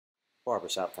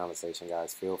Barbershop conversation,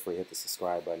 guys. Feel free to hit the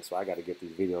subscribe button. So I got to get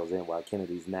these videos in while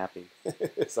Kennedy's napping.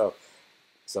 so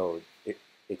so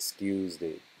excuse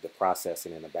the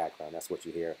processing in the background. That's what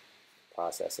you hear,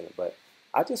 processing it. But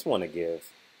I just want to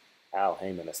give Al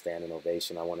Haymon a standing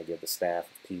ovation. I want to give the staff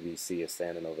of PBC a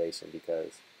standing ovation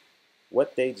because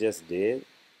what they just did,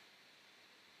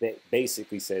 that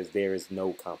basically says there is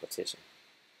no competition.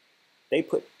 They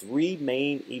put 3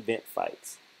 main event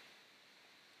fights.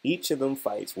 Each of them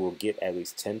fights will get at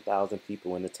least 10,000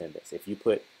 people in attendance. If you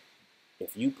put,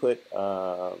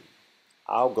 I'll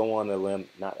go on a limb,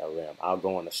 not a limb, I'll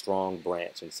go on a strong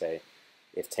branch and say,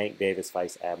 if Tank Davis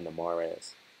fights Abner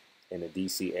Mares in the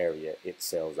DC area, it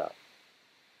sells out.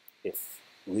 If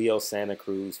Leo Santa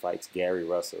Cruz fights Gary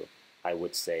Russell, I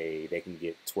would say they can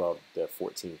get 12 to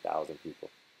 14,000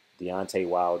 people. Deontay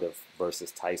Wilder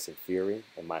versus Tyson Fury,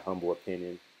 in my humble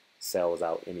opinion, sells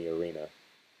out any arena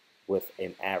with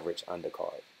an average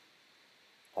undercard.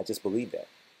 I just believe that.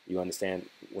 You understand,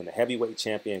 when a heavyweight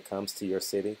champion comes to your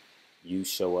city, you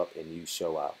show up and you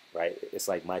show out, right? It's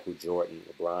like Michael Jordan,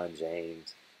 LeBron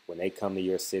James. When they come to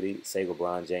your city, say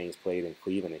LeBron James played in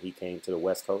Cleveland and he came to the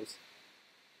West Coast,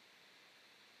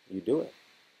 you do it.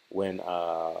 When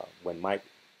Mike,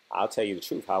 I'll tell you the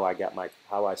truth, how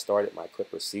I started my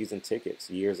Clippers season tickets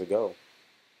years ago.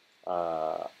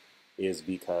 Is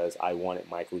because I wanted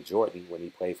Michael Jordan when he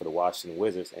played for the Washington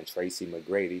Wizards, and Tracy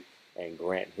McGrady and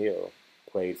Grant Hill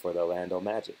played for the Orlando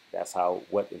Magic. That's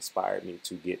what inspired me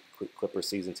to get Clipper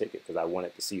season ticket, because I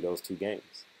wanted to see those 2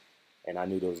 games, and I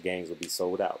knew those games would be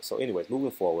sold out. So, anyways, moving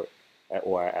forward,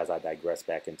 or as I digress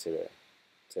back into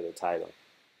the title,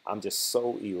 I'm just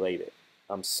so elated.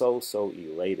 I'm so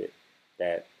elated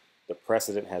that the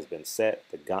precedent has been set,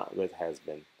 the gauntlet has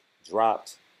been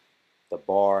dropped, the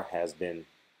bar has been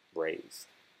raised.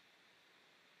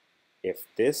 If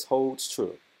this holds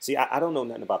true, see, I don't know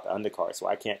nothing about the undercard, so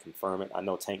I can't confirm it. I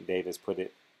know Tank Davis put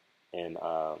it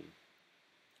on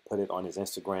his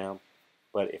Instagram,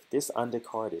 but if this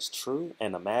undercard is true,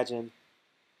 and imagine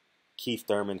Keith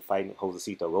Thurman fighting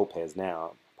Josecito Lopez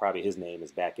now, probably his name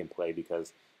is back in play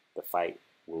because the fight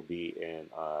will be in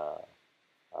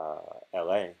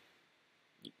L.A.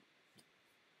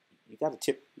 You got to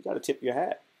tip your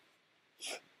hat.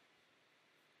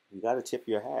 You got to tip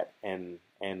your hat, and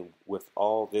with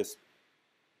all this,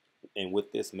 and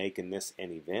with this making this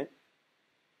an event,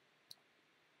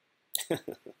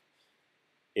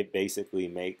 it basically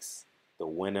makes the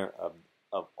winner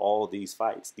of all these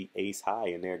fights the ace high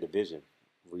in their division,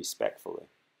 respectfully.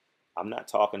 I'm not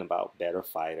talking about better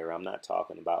fighter. I'm not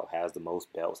talking about has the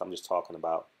most belts. I'm just talking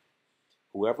about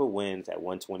whoever wins at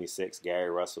 126, Gary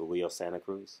Russell, Leo Santa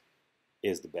Cruz,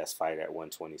 is the best fighter at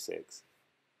 126.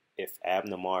 If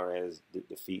Abner Mares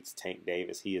defeats Tank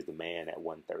Davis, he is the man at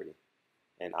 130.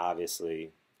 And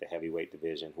obviously, the heavyweight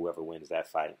division, whoever wins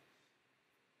that fight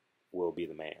will be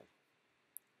the man.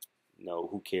 No,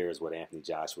 who cares what Anthony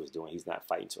Joshua is doing? He's not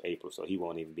fighting till April, so he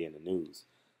won't even be in the news.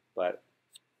 But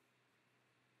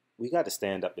we got to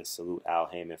stand up and salute Al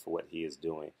Haymon for what he is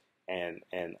doing. And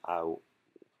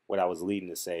what I was leading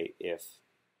to say, if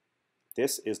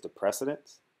this is the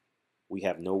precedent, we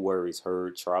have no worries.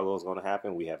 Heard Charlo is going to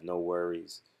happen. We have no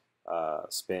worries.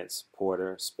 Spence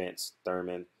Porter, Spence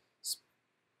Thurman,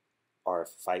 our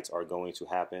fights are going to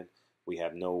happen. We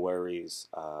have no worries.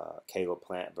 Caleb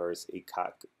Plant versus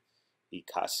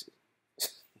Ikash.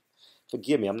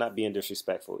 Forgive me, I'm not being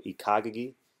disrespectful.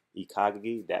 Ikagagi,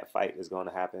 that fight is going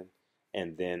to happen.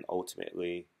 And then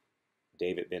ultimately,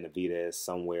 David Benavidez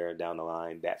somewhere down the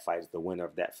line. That fight, the winner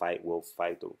of that fight will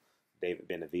fight David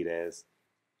Benavidez.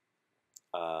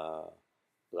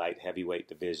 Light heavyweight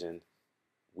division,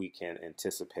 we can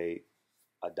anticipate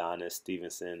Adonis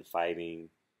Stevenson fighting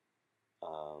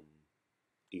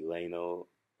Eleno,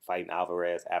 fighting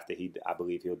Alvarez after I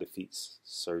believe he'll defeat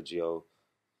Sergio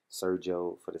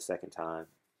for the second time.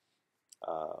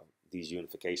 These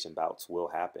unification bouts will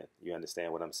happen. You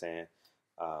understand what I'm saying?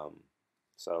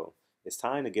 So it's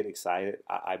time to get excited,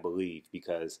 I believe,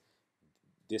 because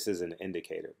this is an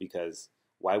indicator. Because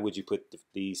why would you put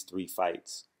these 3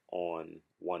 fights on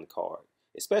one card?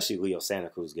 Especially Leo Santa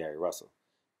Cruz, Gary Russell.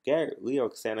 Leo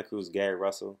Santa Cruz, Gary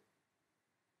Russell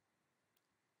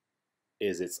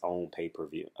is its own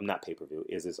pay-per-view. I'm not pay-per-view.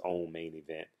 Is its own main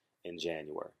event in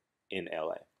January in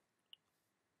LA.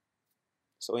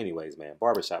 So anyways, man,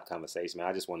 barbershop conversation, man.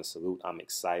 I just want to salute. I'm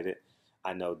excited.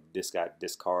 I know this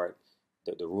card,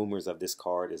 the rumors of this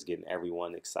card is getting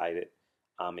everyone excited.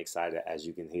 I'm excited, as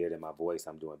you can hear it in my voice.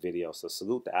 I'm doing videos. So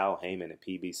salute to Al Haymon and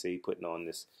PBC putting on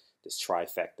this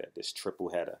trifecta, this triple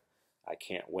header. I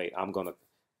can't wait. I'm gonna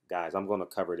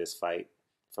cover this fight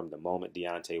from the moment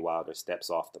Deontay Wilder steps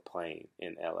off the plane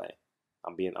in LA.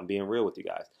 I'm being real with you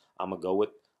guys. I'm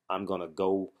gonna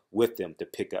go with them to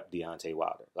pick up Deontay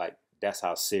Wilder. Like, that's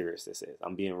how serious this is.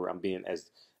 I'm being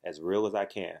as real as I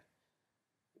can.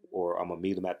 Or I'm gonna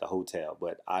meet him at the hotel.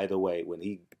 But either way, when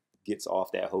he gets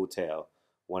off that hotel,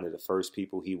 one of the first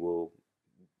people he will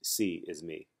see is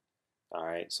me. All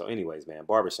right. So anyways, man,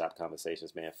 Barbershop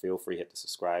Conversations, man, feel free, hit the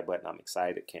subscribe button. I'm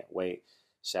excited. Can't wait.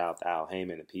 Shout out to Al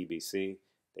Haymon and PBC.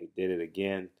 They did it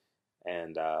again.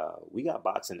 And we got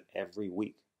boxing every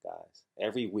week, guys.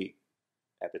 Every week.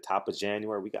 At the top of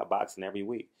January, we got boxing every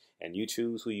week. And you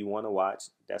choose who you want to watch.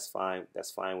 That's fine. That's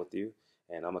fine with you.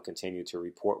 And I'm going to continue to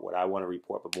report what I want to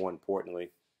report. But more importantly,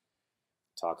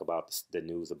 talk about the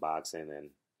news of boxing and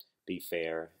be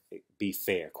fair,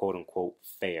 quote unquote,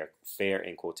 fair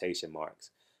in quotation marks.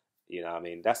 You know what I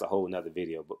mean? That's a whole nother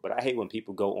video. But I hate when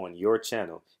people go on your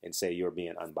channel and say you're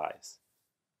being unbiased.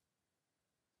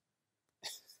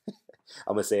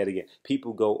 I'm going to say it again.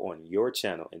 People go on your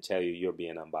channel and tell you you're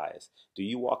being unbiased. Do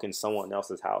you walk in someone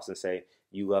else's house and say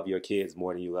you love your kids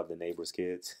more than you love the neighbor's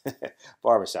kids?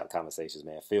 Barbershop Conversations,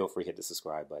 man. Feel free, hit the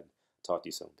subscribe button. Talk to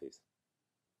you soon. Peace.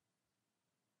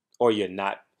 Or you're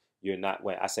not,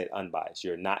 when I said unbiased,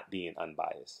 you're not being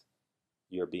unbiased.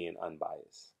 You're being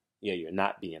unbiased. Yeah, you're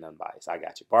not being unbiased. I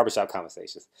got you. Barbershop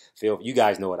Conversations. You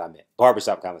guys know what I meant.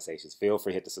 Barbershop Conversations. Feel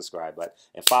free, hit the subscribe button.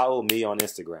 And follow me on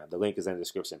Instagram. The link is in the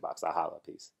description box. I'll holla.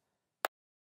 Peace.